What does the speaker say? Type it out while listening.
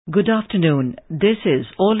Good afternoon. This is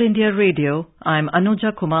All India Radio. I'm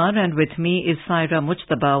Anuja Kumar and with me is Saira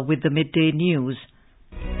Mujtaba with the midday news.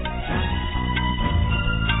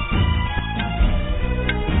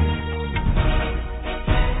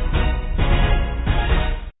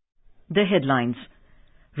 The headlines.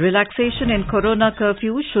 Relaxation in corona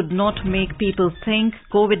curfew should not make people think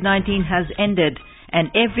COVID-19 has ended and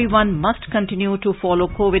everyone must continue to follow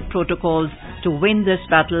COVID protocols to win this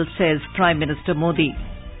battle, says Prime Minister Modi.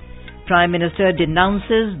 Prime Minister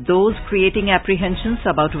denounces those creating apprehensions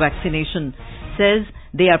about vaccination, says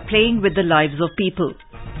they are playing with the lives of people.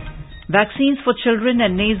 Vaccines for children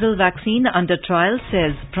and nasal vaccine under trial,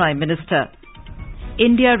 says Prime Minister.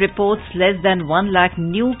 India reports less than 1 lakh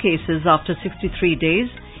new cases after 63 days,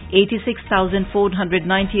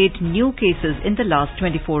 86,498 new cases in the last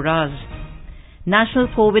 24 hours. National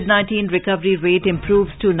COVID-19 recovery rate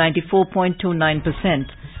improves to 94.29%.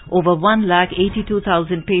 Over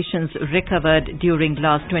 1,82,000 patients recovered during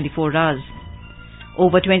last 24 hours.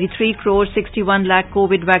 Over 23 crore 61 lakh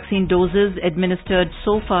COVID vaccine doses administered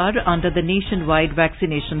so far under the nationwide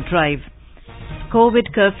vaccination drive.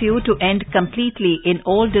 COVID curfew to end completely in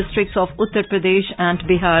all districts of Uttar Pradesh and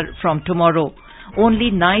Bihar from tomorrow.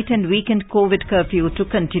 Only night and weekend COVID curfew to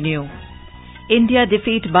continue. India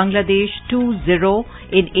defeat Bangladesh 2-0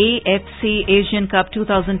 in AFC Asian Cup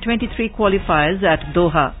 2023 qualifiers at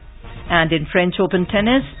Doha. And in French Open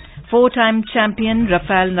tennis, four-time champion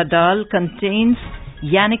Rafael Nadal contains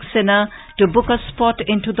Yannick Sinner to book a spot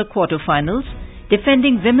into the quarterfinals.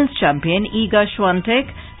 Defending women's champion Iga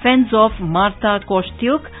Swiatek fends off Marta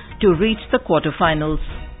Kostyuk to reach the quarterfinals.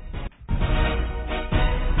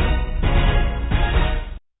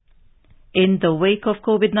 In the wake of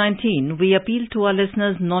COVID-19, we appeal to our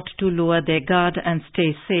listeners not to lower their guard and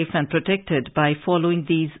stay safe and protected by following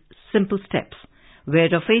these simple steps.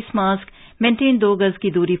 Wear a face mask, maintain 2 gaz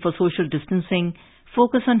ki duri for social distancing,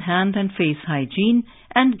 focus on hand and face hygiene,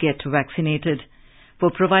 and get vaccinated.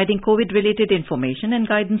 For providing COVID-related information and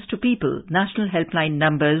guidance to people, national helpline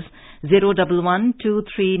numbers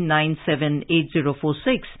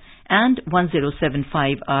 011-2397-8046 and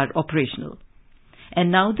 1075 are operational.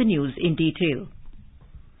 And now the news in detail.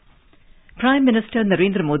 Prime Minister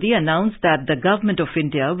Narendra Modi announced that the Government of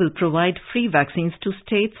India will provide free vaccines to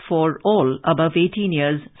states for all above 18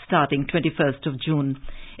 years starting 21st of June.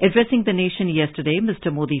 Addressing the nation yesterday,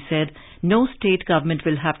 Mr. Modi said no state government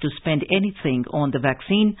will have to spend anything on the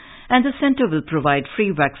vaccine and the centre will provide free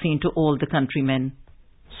vaccine to all the countrymen.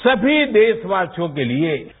 सभी देशवासियों के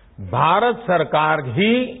लिए भारत सरकार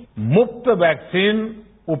ही मुफ्त vaccine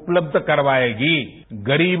उपलब्ध करवाएगी.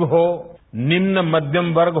 गरीब हो, निम्न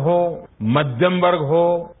मध्यम वर्ग हो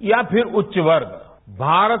या फिर उच्च वर्ग,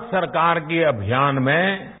 भारत सरकार के अभियान में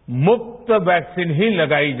मुफ्त वैक्सीन ही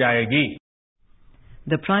लगाई जाएगी.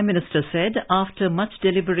 The Prime Minister said after much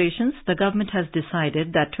deliberations, the government has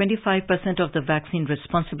decided that 25% of the vaccine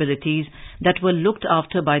responsibilities that were looked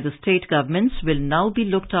after by the state governments will now be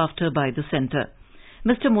looked after by the centre.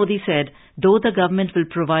 Mr. Modi said, though the government will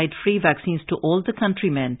provide free vaccines to all the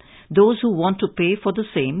countrymen, those who want to pay for the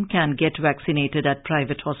same can get vaccinated at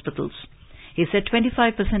private hospitals. He said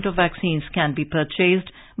 25% of vaccines can be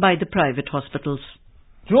purchased by the private hospitals.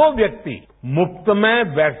 जो व्यक्ति मुफ्त में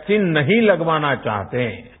vaccine नहीं लगवाना चाहते,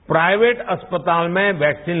 private अस्पताल में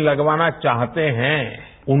vaccine लगवाना चाहते हैं,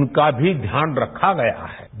 उनका भी ध्यान रखा गया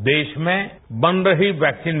है. देश में बन रही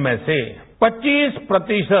वैक्सीन में से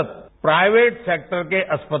 25% प्राइवेट सेक्टर के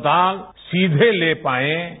अस्पताल सीधे ले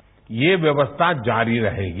पाए, ये व्यवस्था जारी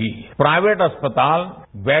रहेगी. प्राइवेट अस्पताल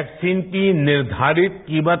वैक्सीन की निर्धारित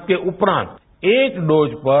कीमत के उपरांत एक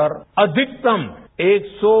डोज पर अधिकतम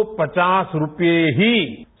 150 रुपये ही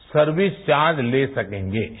सर्विस चार्ज ले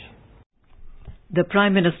सकेंगे. The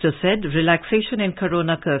Prime Minister said relaxation in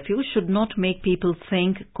corona curfew should not make people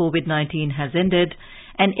think COVID-19 has ended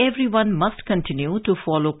and everyone must continue to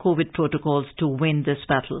follow COVID protocols to win this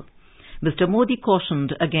battle. Mr. Modi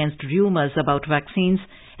cautioned against rumours about vaccines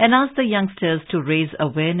and asked the youngsters to raise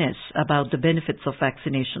awareness about the benefits of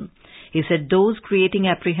vaccination. He said those creating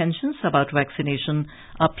apprehensions about vaccination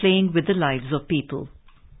are playing with the lives of people.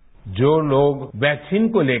 जो लोग vaccine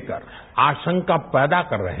को लेकर आशंका पैदा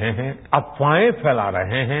कर रहे हैं, अफवाहें फैला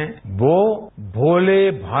रहे हैं, वो भोले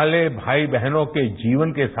भाले भाई बहनों के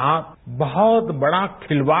जीवन के साथ बहुत बड़ा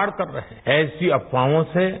खिलवाड़ कर रहे हैं. ऐसी अफवाहों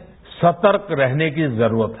से सतर्क रहने की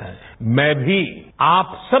जरूरत है. मैं भी आप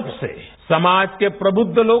सबसे, समाज के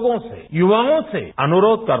प्रबुद्ध लोगों से, युवाओं से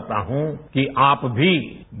अनुरोध करता हूं कि आप भी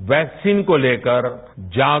वैक्सीन को लेकर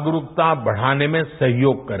जागरूकता बढ़ाने में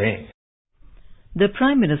सहयोग करें. The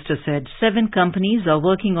Prime Minister said 7 companies are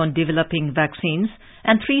working on developing vaccines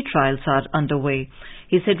and 3 trials are underway.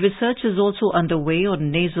 He said research is also underway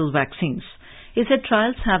on nasal vaccines. He said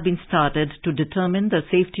trials have been started to determine the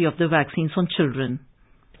safety of the vaccines on children.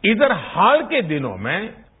 इधर हाल के दिनों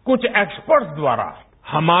में कुछ experts द्वारा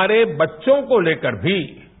हमारे बच्चों को लेकर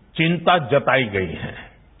भी चिंता जताई गई है.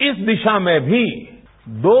 इस दिशा में भी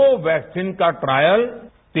 2 वैक्सीन का ट्रायल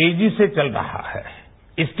तेजी से चल रहा है.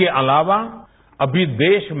 इसके अलावा अभी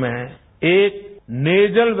देश में एक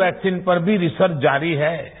नेजल वैक्सीन पर भी रिसर्च जारी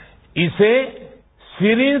है. इसे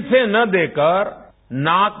सिरिंज से न देकर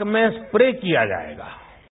नाक में स्प्रे किया जाएगा.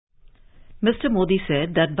 Mr. Modi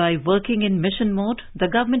said that by working in mission mode, the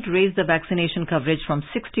government raised the vaccination coverage from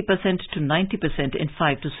 60% to 90% in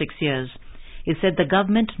 5 to 6 years. He said the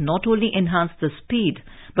government not only enhanced the speed,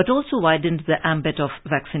 but also widened the ambit of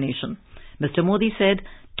vaccination. Mr. Modi said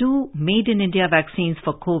 2 made-in-India vaccines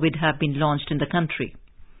for COVID have been launched in the country.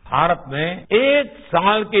 Bharat ने 1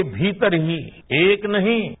 साल के भीतर ही एक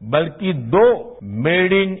नहीं बल्कि 2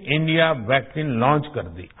 made in India vaccine launch कर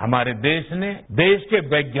दी. हमारे देश ने, देश के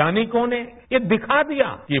वैज्ञानिकों ने ये दिखा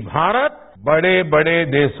दिया कि भारत बड़े-बड़े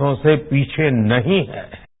देशों से पीछे नहीं है.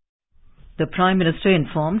 The Prime Minister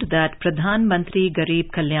informed that Pradhan Mantri Garib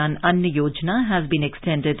Kalyan Ann Yojana has been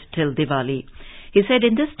extended till Diwali. He said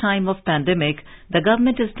in this time of pandemic, the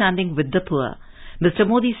government is standing with the poor. Mr.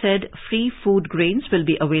 Modi said free food grains will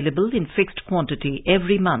be available in fixed quantity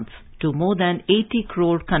every month to more than 80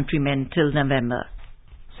 crore countrymen till November.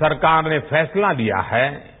 सरकार ने फैसला लिया है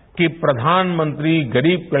कि प्रधानमंत्री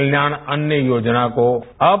गरीब कल्याण अन्न योजना को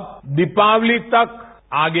अब दीपावली तक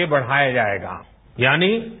आगे बढ़ाया जाएगा.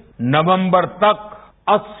 यानी नवंबर तक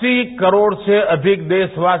 80 करोड़ से अधिक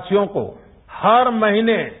देशवासियों को हर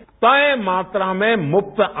महीने तय मात्रा में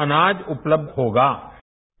मुफ्त अनाज उपलब्ध होगा.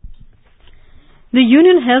 The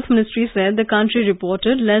Union Health Ministry said the country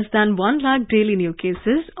reported less than 1 lakh daily new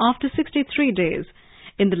cases after 63 days.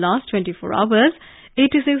 In the last 24 hours,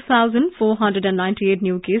 86,498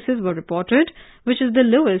 new cases were reported, which is the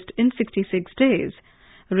lowest in 66 days.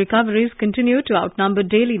 Recoveries continue to outnumber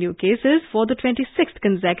daily new cases for the 26th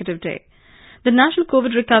consecutive day. The national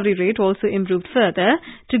COVID recovery rate also improved further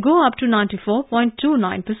to go up to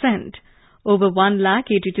 94.29%. Over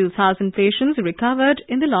 1,82,000 patients recovered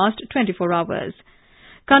in the last 24 hours.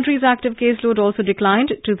 Country's active caseload also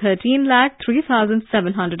declined to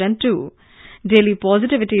 13,03,702. Daily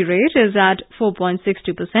positivity rate is at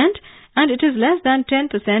 4.62% and it is less than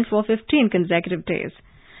 10% for 15 consecutive days.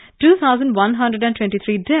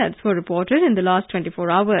 2,123 deaths were reported in the last 24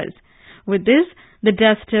 hours. With this, the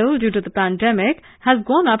death toll due to the pandemic has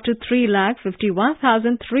gone up to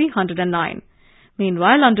 3,51,309.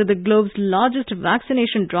 Meanwhile, under the globe's largest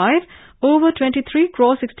vaccination drive, over 23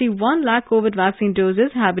 crore 61 lakh COVID vaccine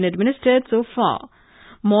doses have been administered so far.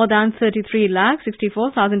 More than 33 lakh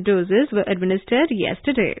 64,000 doses were administered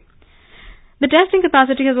yesterday. The testing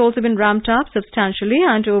capacity has also been ramped up substantially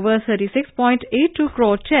and over 36.82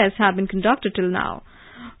 crore tests have been conducted till now.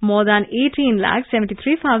 More than 18 lakh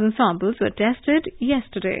 73,000 samples were tested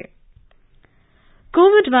yesterday.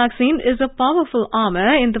 COVID vaccine is a powerful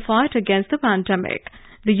armor in the fight against the pandemic.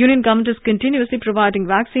 The Union government is continuously providing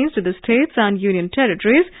vaccines to the states and Union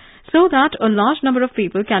territories so that a large number of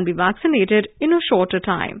people can be vaccinated in a shorter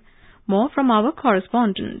time. More from our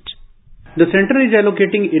correspondent. The centre is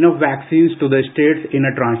allocating enough vaccines to the states in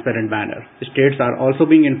a transparent manner. The states are also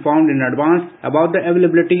being informed in advance about the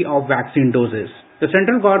availability of vaccine doses. The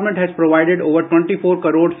central government has provided over 24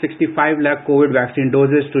 crore 65 lakh COVID vaccine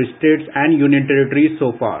doses to states and union territories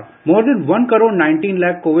so far. More than 1 crore 19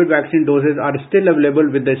 lakh COVID vaccine doses are still available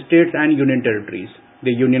with the states and union territories.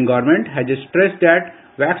 The union government has stressed that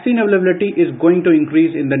vaccine availability is going to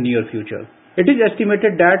increase in the near future. It is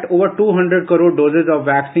estimated that over 200 crore doses of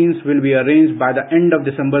vaccines will be arranged by the end of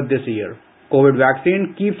December this year. COVID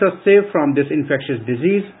vaccine keeps us safe from this infectious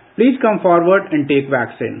disease. Please come forward and take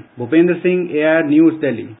vaccine. Bhupendra Singh, AIR News,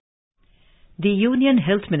 Delhi. The Union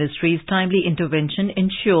Health Ministry's timely intervention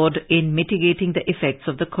ensured in mitigating the effects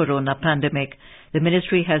of the corona pandemic. The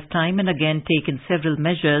ministry has time and again taken several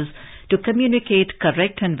measures to communicate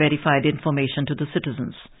correct and verified information to the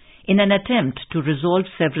citizens. In an attempt to resolve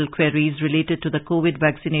several queries related to the COVID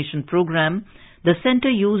vaccination program, the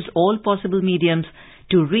centre used all possible mediums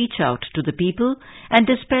to reach out to the people and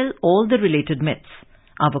dispel all the related myths.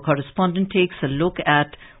 Our correspondent takes a look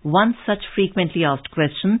at one such frequently asked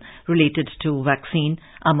question related to vaccine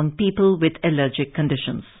among people with allergic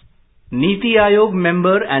conditions. Niti Aayog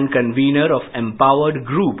member and convener of Empowered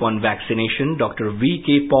Group on Vaccination, Dr.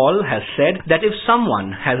 V.K. Paul, has said that if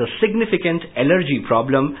someone has a significant allergy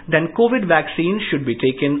problem, then COVID vaccine should be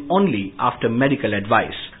taken only after medical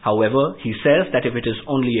advice. However, he says that if it is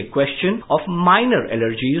only a question of minor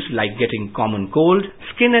allergies like getting common cold,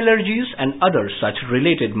 skin allergies and other such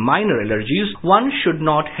related minor allergies, one should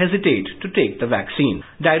not hesitate to take the vaccine.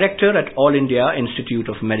 Director at All India Institute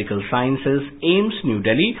of Medical Sciences, AIIMS, New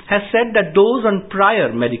Delhi, has said that those on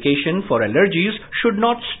prior medication for allergies should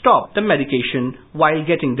not stop the medication while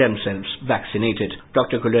getting themselves vaccinated.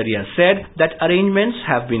 Dr. Guleria said that arrangements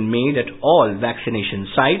have been made at all vaccination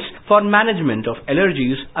sites for management of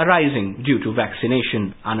allergies arising due to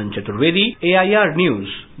vaccination. Anand Chaturvedi, AIR News,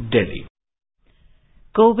 Delhi.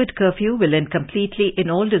 COVID curfew will end completely in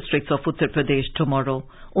all districts of Uttar Pradesh tomorrow.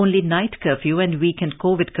 Only night curfew and weekend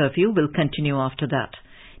COVID curfew will continue after that.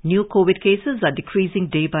 New COVID cases are decreasing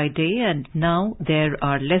day by day and now there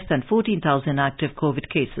are less than 14,000 active COVID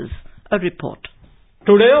cases. A report.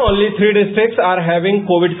 Today, only 3 districts are having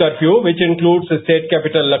COVID curfew, which includes state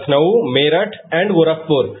capital Lucknow, Meerut and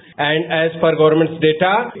Gorakhpur. And as per government's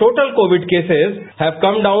data, total COVID cases have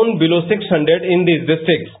come down below 600 in these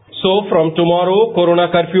districts. So from tomorrow, Corona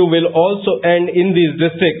curfew will also end in these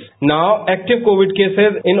districts. Now, active COVID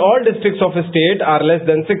cases in all districts of the state are less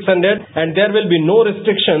than 600 and there will be no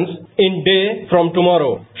restrictions in day from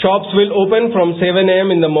tomorrow. Shops will open from 7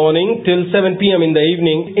 a.m. in the morning till 7 p.m. in the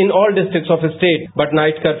evening in all districts of the state. But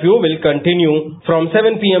night curfew will continue from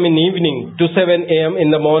 7 p.m. in the evening to 7 a.m.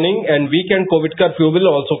 in the morning and weekend COVID curfew will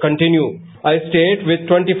also continue. A state with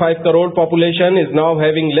 25 crore population is now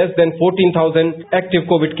having less than 14,000 active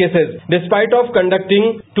COVID cases. Despite of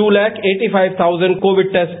conducting 285,000 COVID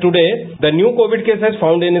tests today, the new COVID cases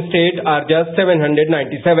found in the state are just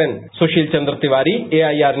 797. Sushil Chandra Tiwari,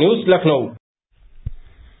 AIR News, Lucknow.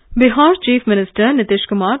 Bihar Chief Minister Nitish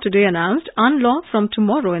Kumar today announced unlock from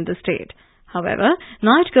tomorrow in the state. However,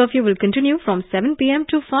 night curfew will continue from 7 p.m.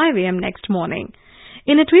 to 5 a.m. next morning.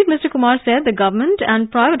 In a tweet, Mr. Kumar said the government and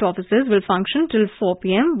private offices will function till 4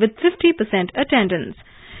 p.m. with 50% attendance.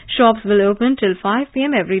 Shops will open till 5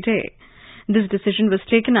 p.m. every day. This decision was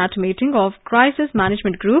taken at a meeting of Crisis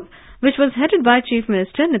Management Group, which was headed by Chief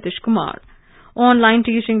Minister Nitish Kumar. Online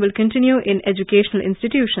teaching will continue in educational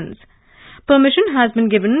institutions. Permission has been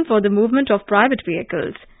given for the movement of private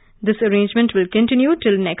vehicles. This arrangement will continue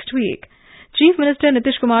till next week. Chief Minister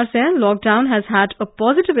Nitish Kumar said lockdown has had a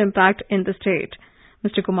positive impact in the state.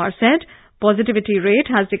 Mr. Kumar said positivity rate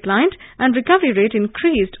has declined and recovery rate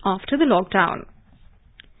increased after the lockdown.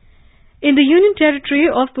 In the Union Territory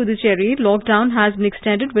of Puducherry, lockdown has been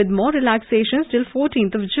extended with more relaxations till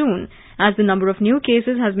 14th of June as the number of new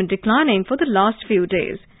cases has been declining for the last few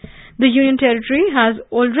days. The Union Territory has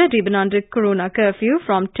already been under Corona curfew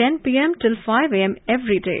from 10 p.m. till 5 a.m.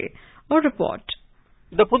 every day. A report.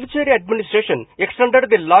 The Puducherry administration extended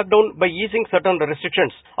the lockdown by easing certain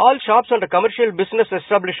restrictions. All shops and commercial business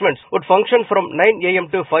establishments would function from 9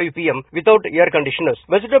 a.m. to 5 p.m. without air conditioners.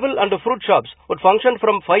 Vegetable and fruit shops would function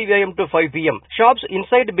from 5 a.m. to 5 p.m. Shops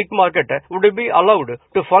inside big market would be allowed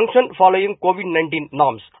to function following COVID-19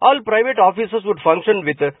 norms. All private offices would function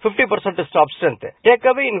with 50% staff strength.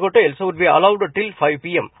 Takeaway in hotels would be allowed till 5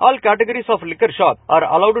 p.m. All categories of liquor shop are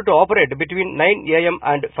allowed to operate between 9 a.m.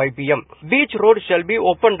 and 5 p.m. Beach road shall be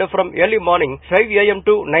opened from early morning 5 a.m.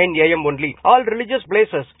 to 9 a.m. only. All religious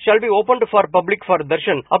places shall be opened for public for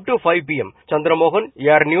darshan up to 5 p.m. Chandra Mohan,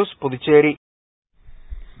 AIR News, Puducherry.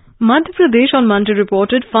 Madhya Pradesh on Monday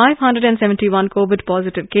reported 571 COVID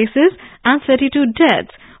positive cases and 32 deaths,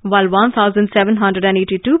 while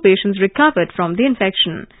 1,782 patients recovered from the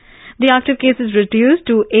infection. The active cases reduced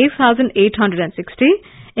to 8,860,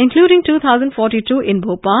 including 2,042 in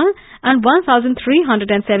Bhopal and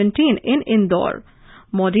 1,317 in Indore.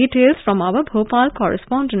 More details from our Bhopal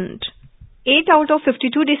correspondent. 8 out of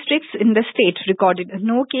 52 districts in the state recorded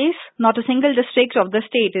no case. Not a single district of the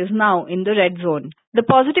state is now in the red zone. The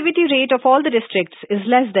positivity rate of all the districts is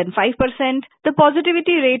less than 5%. The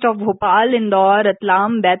positivity rate of Bhopal, Indore,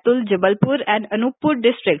 Ratlam, Baitul, Jabalpur and Anuppur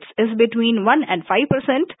districts is between 1 and 5%,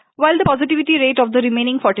 while the positivity rate of the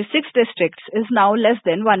remaining 46 districts is now less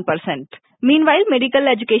than 1%. Meanwhile, Medical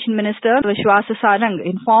Education Minister Hrs IST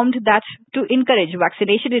informed that to encourage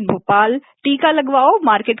vaccination in Bhopal, Tika Lagwao,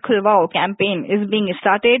 Market Khulwao campaign is being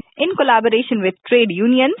started in collaboration with trade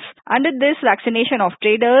unions. Under this, vaccination of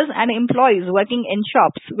traders and employees working in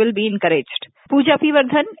shops will be encouraged. Pooja P.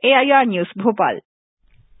 Vardhan, AIR News, Bhopal.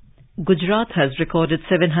 Gujarat has recorded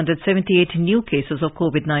 778 new cases of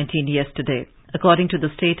COVID-19 yesterday. According to the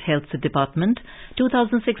State Health Department,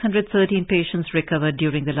 2,613 patients recovered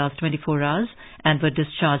during the last 24 hours and were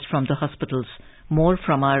discharged from the hospitals. More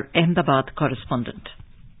from our Ahmedabad correspondent.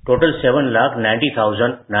 Total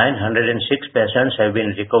 7,90,906 patients have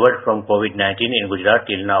been recovered from COVID-19 in Gujarat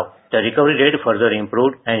till now. The recovery rate further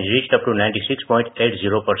improved and reached up to 96.80%.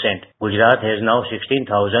 Gujarat has now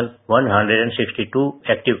 16,162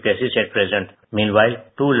 active cases at present. Meanwhile,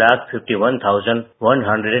 2,51,192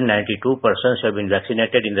 persons have been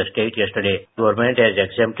vaccinated in the state yesterday. Government has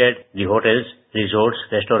exempted the hotels, resorts,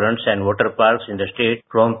 restaurants and water parks in the state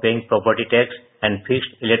from paying property tax and fixed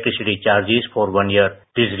electricity charges for 1 year.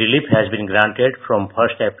 This relief has been granted from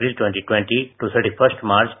 1st April 2020 to 31st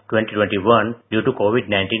March 2021 due to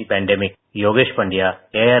COVID-19 pandemic. Yogesh Pandya,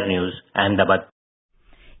 AR News, Ahmedabad.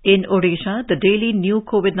 In Odisha, the daily new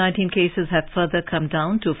COVID-19 cases have further come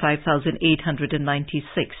down to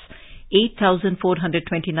 5,896.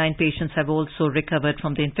 8,429 patients have also recovered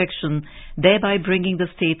from the infection, thereby bringing the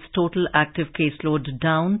state's total active caseload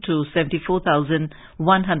down to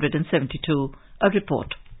 74,172. A report.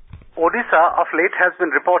 Odisha of late has been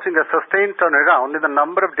reporting a sustained turnaround in the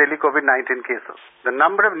number of daily COVID-19 cases. The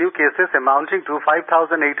number of new cases amounting to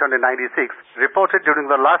 5,896 reported during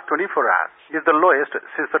the last 24 hours is the lowest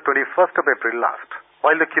since the 21st of April last.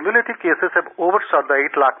 While the cumulative cases have overshot the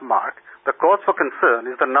 8 lakh mark, the cause for concern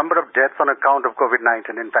is the number of deaths on account of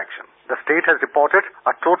COVID-19 infection. The state has reported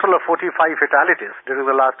a total of 45 fatalities during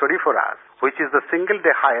the last 24 hours, which is the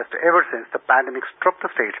single-day highest ever since the pandemic struck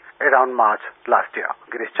the state around March last year.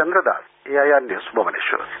 Girish Chandra Das, AIR News,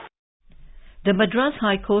 Bhubaneswar. The Madras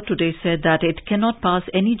High Court today said that it cannot pass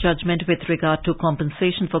any judgment with regard to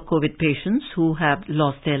compensation for COVID patients who have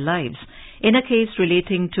lost their lives. In a case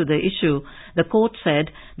relating to the issue, the court said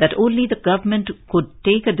that only the government could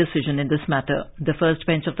take a decision in this matter. The first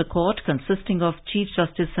bench of the court, consisting of Chief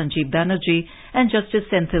Justice Sanjeev Banerjee and Justice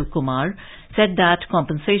Senthil Kumar, said that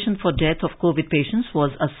compensation for death of COVID patients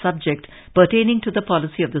was a subject pertaining to the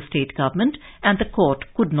policy of the state government and the court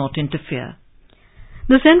could not interfere.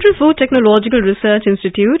 The Central for Technological Research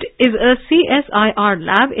Institute is a CSIR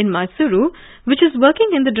lab in Mysuru which is working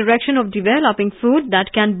in the direction of developing food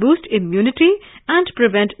that can boost immunity and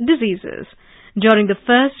prevent diseases. During the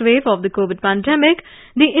first wave of the COVID pandemic,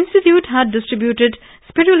 the institute had distributed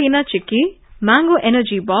spirulina chicky, mango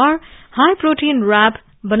energy bar, high protein wrap,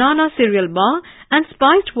 banana cereal bar and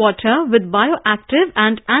spiced water with bioactive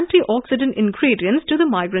and antioxidant ingredients to the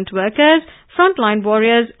migrant workers, frontline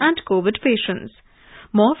warriors and COVID patients.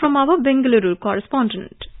 More from our Bengaluru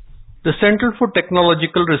correspondent. The Central for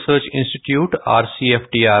Technological Research Institute,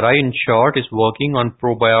 RCFTRI in short, is working on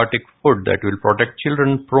probiotic food that will protect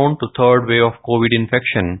children prone to third wave of COVID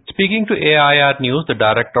infection. Speaking to AIR News, the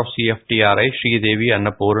director of CFTRI, Sridevi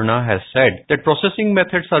Annapurna, has said that processing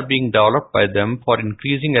methods are being developed by them for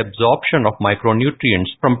increasing absorption of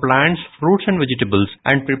micronutrients from plants, fruits and vegetables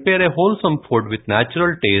and prepare a wholesome food with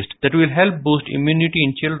natural taste that will help boost immunity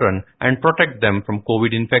in children and protect them from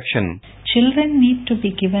COVID infection. Children need to be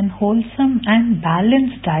given wholesome and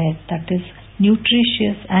balanced diet that is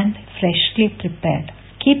nutritious and freshly prepared.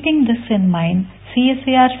 Keeping this in mind,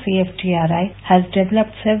 CSIR-CFTRI has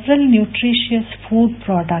developed several nutritious food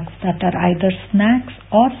products that are either snacks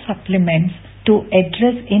or supplements to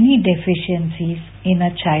address any deficiencies in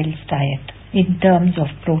a child's diet in terms of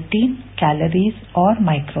protein, calories or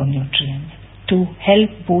micronutrients to help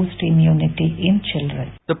boost immunity in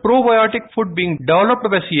children. The probiotic food being developed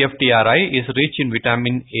by CFTRI is rich in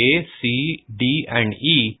vitamin A, C, D and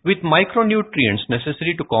E with micronutrients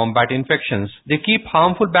necessary to combat infections. They keep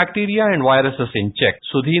harmful bacteria and viruses in check.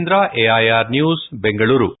 Sudhindra, AIR News,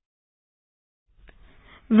 Bengaluru.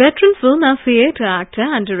 Veteran film and theatre actor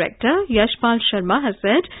and director Yashpal Sharma has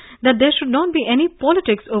said that there should not be any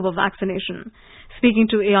politics over vaccination. Speaking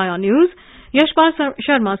to AIR News, Yashpal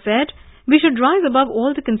Sharma said, "We should rise above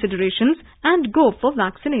all the considerations and go for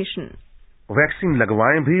vaccination." Vaccine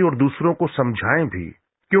लगवाएं भी और दूसरों को समझाएं भी,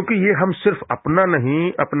 क्योंकि ये हम सिर्फ अपना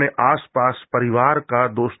नहीं, अपने आसपास परिवार का,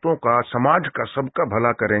 दोस्तों का, समाज का, सबका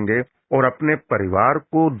भला करेंगे। और अपने परिवार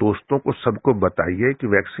को, दोस्तों को, सबको बताइए कि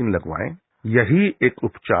वैक्सीन लगवाएं। यही एक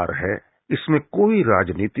उपचार है। इसमें कोई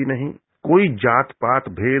राजनीति नहीं, कोई जात पात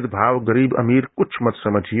भेदभाव, गरीब अमीर कुछ मत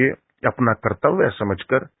समझिए। अपना कर्तव्य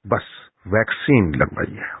समझकर बस वैक्सीन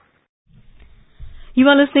लगवाइए। You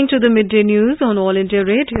are listening to the Midday News on All India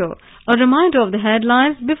Radio. A reminder of the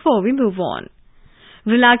headlines before we move on.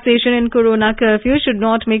 Relaxation in Corona curfew should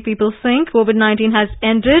not make people think COVID-19 has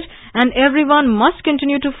ended and everyone must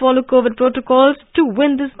continue to follow COVID protocols to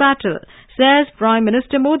win this battle, says Prime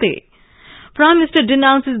Minister Modi. Prime Minister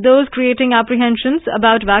denounces those creating apprehensions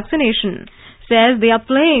about vaccination, says they are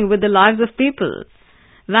playing with the lives of people.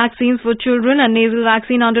 Vaccines for children and nasal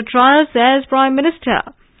vaccine under trial, says Prime Minister.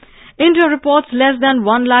 India reports less than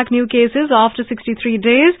 1 lakh new cases after 63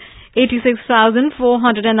 days.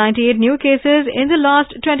 86,498 new cases in the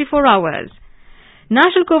last 24 hours.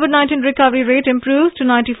 National COVID-19 recovery rate improves to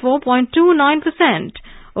 94.29%.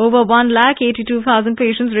 Over 1,82,000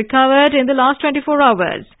 patients recovered in the last 24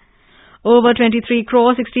 hours. Over 23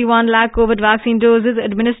 crore 61 lakh COVID vaccine doses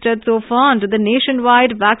administered so far under the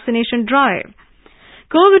nationwide vaccination drive.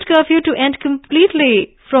 COVID curfew to end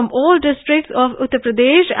completely from all districts of Uttar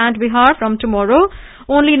Pradesh and Bihar from tomorrow.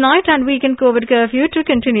 Only night and weekend COVID curfew to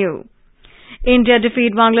continue. India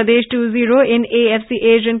defeat Bangladesh 2-0 in AFC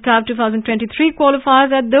Asian Cup 2023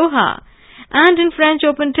 qualifiers at Doha. And in French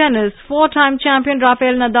Open tennis, four-time champion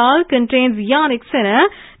Rafael Nadal contains Yannick Sinner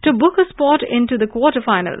to book a spot into the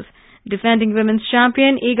quarterfinals. Defending women's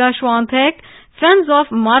champion Iga Swiatek fends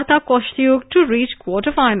off Marta Kostyuk to reach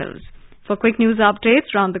quarterfinals. For quick news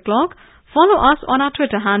updates round the clock, follow us on our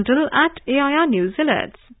Twitter handle at AIR News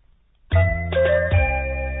Alerts.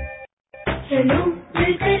 चलो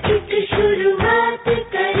मिलकर एक शुरुआत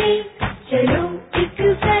करें, चलो एक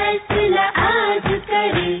फैसला आज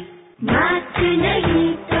करें, मास्क नहीं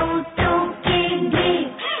तो टोकेंगे,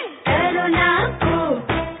 कोरोना को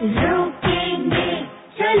रोकेंगे,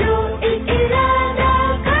 चलो एक इरादा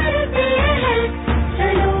करते हैं,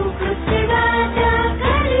 चलो खुद से वादा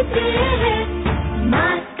करते हैं,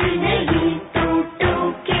 मास्क नहीं तो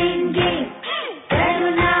टोकेंगे,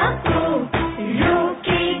 कोरोना को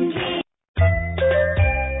रोकेंगे.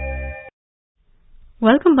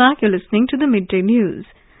 Welcome back. You're listening to the Midday News.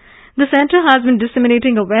 The Centre has been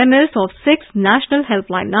disseminating awareness of 6 national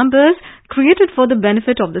helpline numbers created for the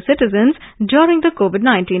benefit of the citizens during the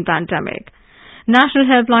COVID-19 pandemic. National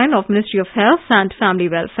helpline of Ministry of Health and Family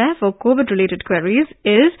Welfare for COVID-related queries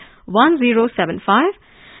is 1075.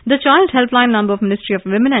 The child helpline number of Ministry of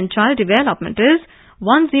Women and Child Development is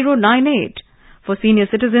 1098. For senior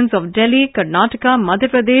citizens of Delhi, Karnataka, Madhya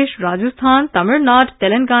Pradesh, Rajasthan, Tamil Nadu,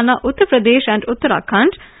 Telangana, Uttar Pradesh and Uttarakhand,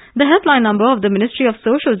 the helpline number of the Ministry of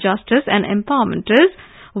Social Justice and Empowerment is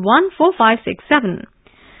 14567.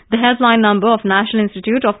 The helpline number of National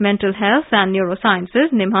Institute of Mental Health and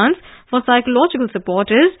Neurosciences, NIMHANS, for psychological support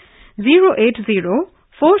is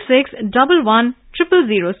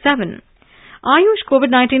 080-4611-007. Ayush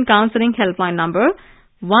COVID-19 Counseling helpline number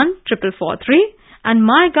 14443 and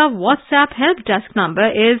MyGov WhatsApp help desk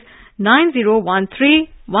number is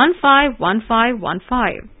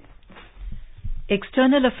 9013151515.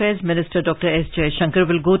 External Affairs Minister Dr. S. Jaishankar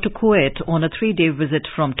will go to Kuwait on a 3-day visit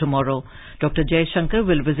from tomorrow. Dr. Jaishankar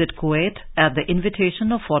will visit Kuwait at the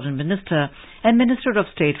invitation of Foreign Minister and Minister of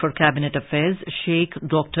State for Cabinet Affairs Sheikh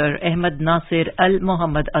Dr. Ahmed Nasir Al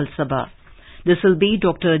Mohammed Al Sabah. This will be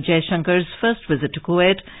Dr. Jaishankar's first visit to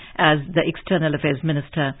Kuwait as the External Affairs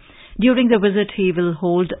Minister. During the visit, he will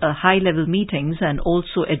hold high-level meetings and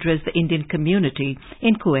also address the Indian community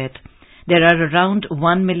in Kuwait. There are around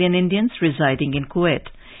 1 million Indians residing in Kuwait.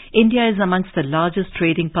 India is amongst the largest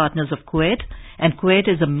trading partners of Kuwait, and Kuwait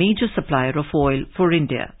is a major supplier of oil for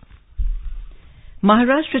India.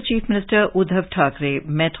 Maharashtra Chief Minister Uddhav Thackeray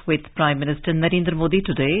met with Prime Minister Narendra Modi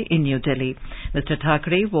today in New Delhi. Mr.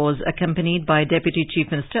 Thackeray was accompanied by Deputy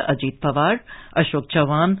Chief Minister Ajit Pawar, Ashok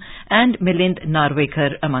Chavan and Milind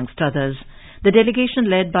Narwekar amongst others. The delegation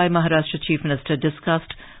led by Maharashtra Chief Minister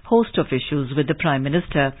discussed host of issues with the Prime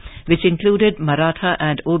Minister, which included Maratha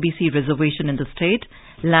and OBC reservation in the state,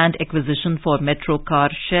 land acquisition for metro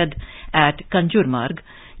car shed at Kanjurmarg,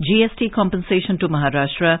 GST compensation to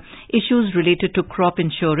Maharashtra, issues related to crop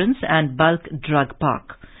insurance and bulk drug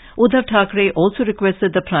park. Uddhav Thackeray also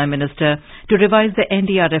requested the Prime Minister to revise the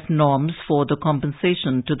NDRF norms for the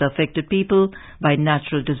compensation to the affected people by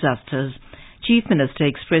natural disasters. Chief Minister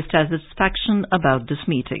expressed satisfaction about this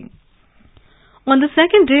meeting. On the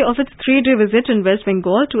second day of its 3-day visit in West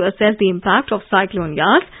Bengal to assess the impact of Cyclone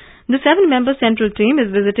Yas, the 7-member central team is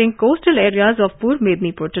visiting coastal areas of Pur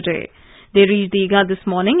Mednipur today. They reached Digha this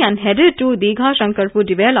morning and headed to Digha Shankarpur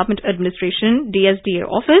Development Administration DSDA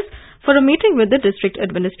office for a meeting with the district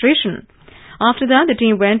administration. After that, the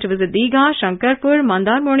team went to visit Digha, Shankarpur,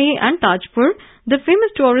 Mandarmoni and Tajpur, the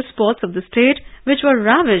famous tourist spots of the state which were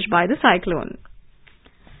ravaged by the cyclone.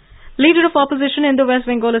 Leader of opposition in the West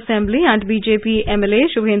Bengal Assembly and BJP MLA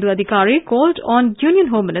Shubhendu Adhikari called on Union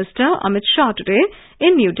Home Minister Amit Shah today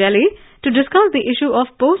in New Delhi to discuss the issue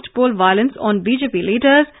of post-poll violence on BJP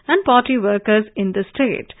leaders and party workers in the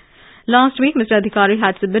state. Last week, Mr. Adhikari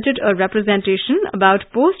had submitted a representation about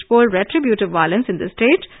post-poll retributive violence in the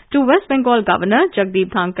state to West Bengal Governor Jagdeep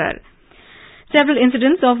Dhankar. Several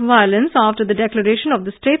incidents of violence after the declaration of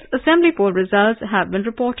the state's assembly poll results have been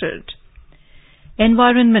reported.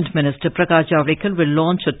 Environment Minister Prasar Bharati will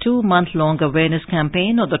launch a 2-month-long awareness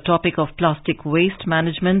campaign on the topic of plastic waste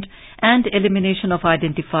management and elimination of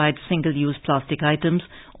identified single-use plastic items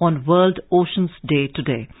on World Oceans Day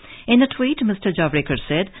today. In a tweet, Mr. Javadekar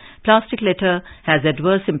said, plastic litter has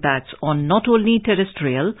adverse impacts on not only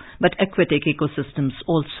terrestrial but aquatic ecosystems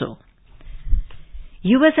also.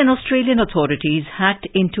 US and Australian authorities hacked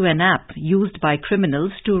into an app used by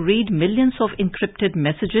criminals to read millions of encrypted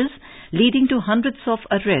messages, leading to hundreds of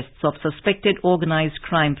arrests of suspected organized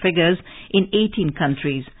crime figures in 18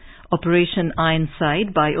 countries. Operation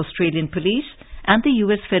Ironside by Australian police and the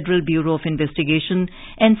US Federal Bureau of Investigation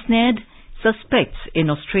ensnared suspects in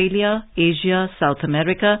Australia, Asia, South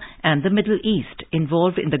America and the Middle East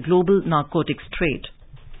involved in the global narcotics trade.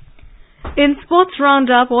 In Sports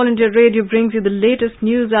Roundup, All India Radio brings you the latest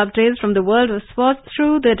news updates from the world of sports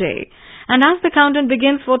through the day. And as the countdown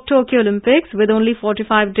begins for Tokyo Olympics, with only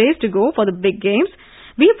 45 days to go for the big games,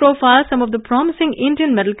 we profile some of the promising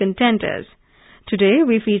Indian medal contenders. Today,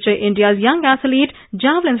 we feature India's young athlete,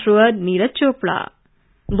 javelin thrower Neeraj Chopra.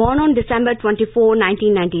 Born on December 24,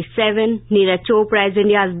 1997, Neeraj Chopra is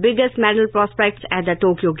India's biggest medal prospect at the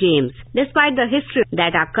Tokyo Games, despite the history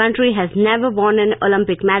that our country has never won an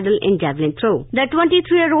Olympic medal in javelin throw. The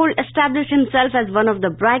 23-year-old established himself as one of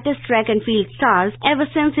the brightest track and field stars ever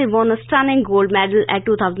since he won a stunning gold medal at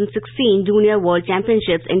 2016 Junior World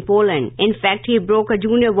Championships in Poland. In fact, he broke a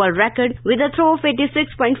junior world record with a throw of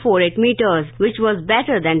 86.48 meters, which was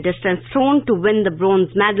better than distance thrown to win the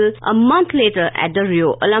bronze medal a month later at the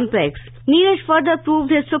Rio Olympics. Neeraj further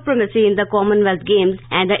proved his supremacy in the Commonwealth Games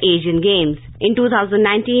and the Asian Games. In 2019,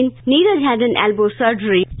 Neeraj had an elbow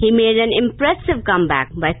surgery. He made an impressive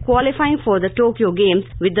comeback by qualifying for the Tokyo Games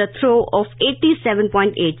with the throw of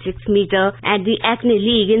 87.86 meter at the Acne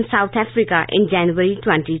League in South Africa in January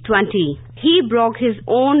 2020. He broke his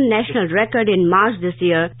own national record in March this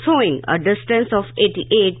year, throwing a distance of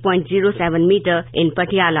 88.07 meter in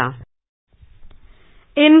Patiala.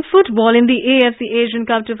 In football, in the AFC Asian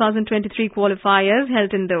Cup 2023 qualifiers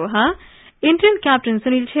held in Doha, Indian captain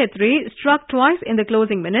Sunil Chhetri struck twice in the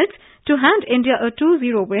closing minutes to hand India a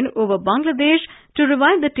 2-0 win over Bangladesh to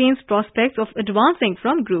revive the team's prospects of advancing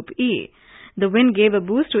from Group E. The win gave a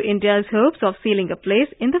boost to India's hopes of sealing a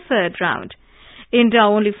place in the third round. India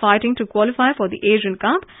are only fighting to qualify for the Asian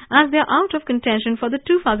Cup as they are out of contention for the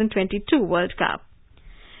 2022 World Cup.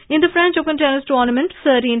 In the French Open tennis tournament,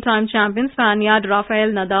 13-time champion Spaniard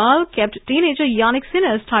Rafael Nadal kept teenager Yannick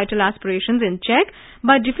Sinner's title aspirations in check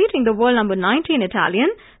by defeating the world number 19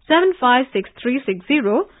 Italian 7-5, 6-3,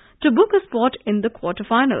 6-0 to book a spot in the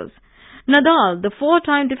quarterfinals. Nadal, the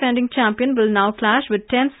 4-time defending champion, will now clash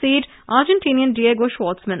with 10th seed Argentinian Diego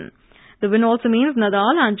Schwartzman. The win also means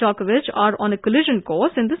Nadal and Djokovic are on a collision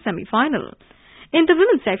course in the semi-final. In the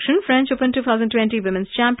women's section, French Open 2020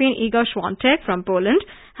 women's champion Iga Swiatek from Poland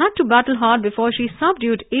had to battle hard before she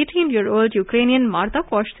subdued 18-year-old Ukrainian Marta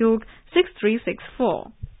Kostyuk 6-3,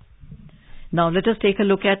 6-4. Now let us take a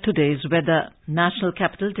look at today's weather. National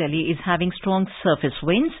capital Delhi is having strong surface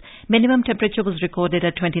winds. Minimum temperature was recorded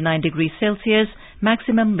at 29 degrees Celsius.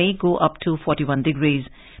 Maximum may go up to 41 degrees.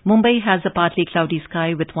 Mumbai has a partly cloudy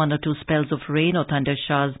sky with 1 or 2 spells of rain or thunder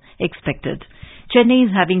showers expected. Chennai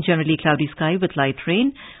is having generally cloudy sky with light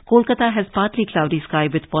rain. Kolkata has partly cloudy sky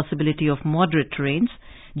with possibility of moderate rains.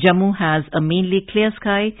 Jammu has a mainly clear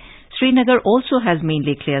sky. Srinagar also has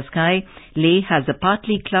mainly clear sky. Leh has a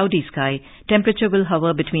partly cloudy sky. Temperature will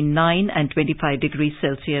hover between 9 and 25 degrees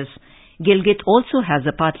Celsius. Gilgit also has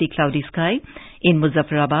a partly cloudy sky. In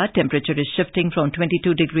Muzaffarabad, temperature is shifting from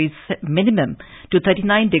 22 degrees minimum to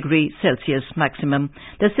 39 degrees Celsius maximum.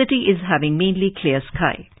 The city is having mainly clear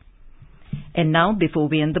sky. And now, before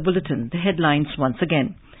we end the bulletin, the headlines once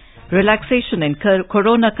again. Relaxation in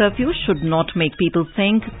corona curfew should not make people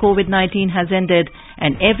think COVID-19 has ended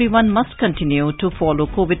and everyone must continue to follow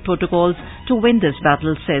COVID protocols to win this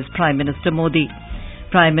battle, says Prime Minister Modi.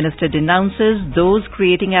 Prime Minister denounces those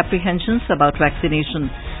creating apprehensions about vaccination,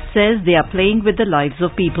 says they are playing with the lives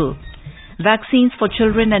of people. Vaccines for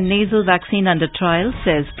children and nasal vaccine under trial,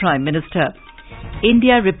 says Prime Minister.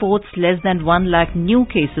 India reports less than 1 lakh new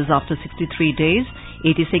cases after 63 days,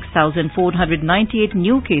 86,498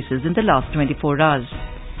 new cases in the last 24 hours.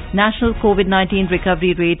 National COVID-19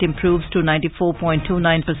 recovery rate improves to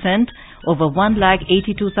 94.29%. Over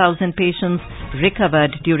 1,82,000 patients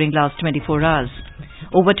recovered during last 24 hours.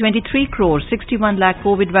 Over 23 crore 61 lakh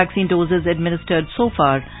COVID vaccine doses administered so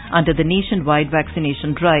far under the nationwide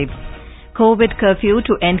vaccination drive. COVID curfew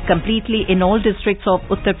to end completely in all districts of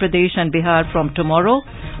Uttar Pradesh and Bihar from tomorrow.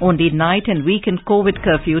 Only night and weekend COVID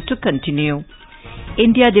curfew to continue.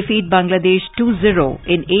 India defeat Bangladesh 2-0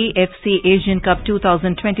 in AFC Asian Cup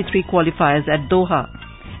 2023 qualifiers at Doha.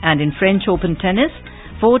 And in French Open tennis,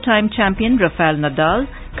 four-time champion Rafael Nadal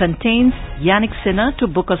contains Yannick Sinner to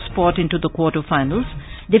book a spot into the quarterfinals.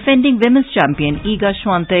 Defending women's champion Iga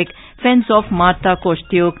Swiatek fends off Marta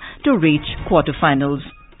Kostyuk to reach quarterfinals.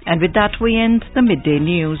 And with that we end the midday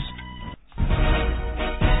news.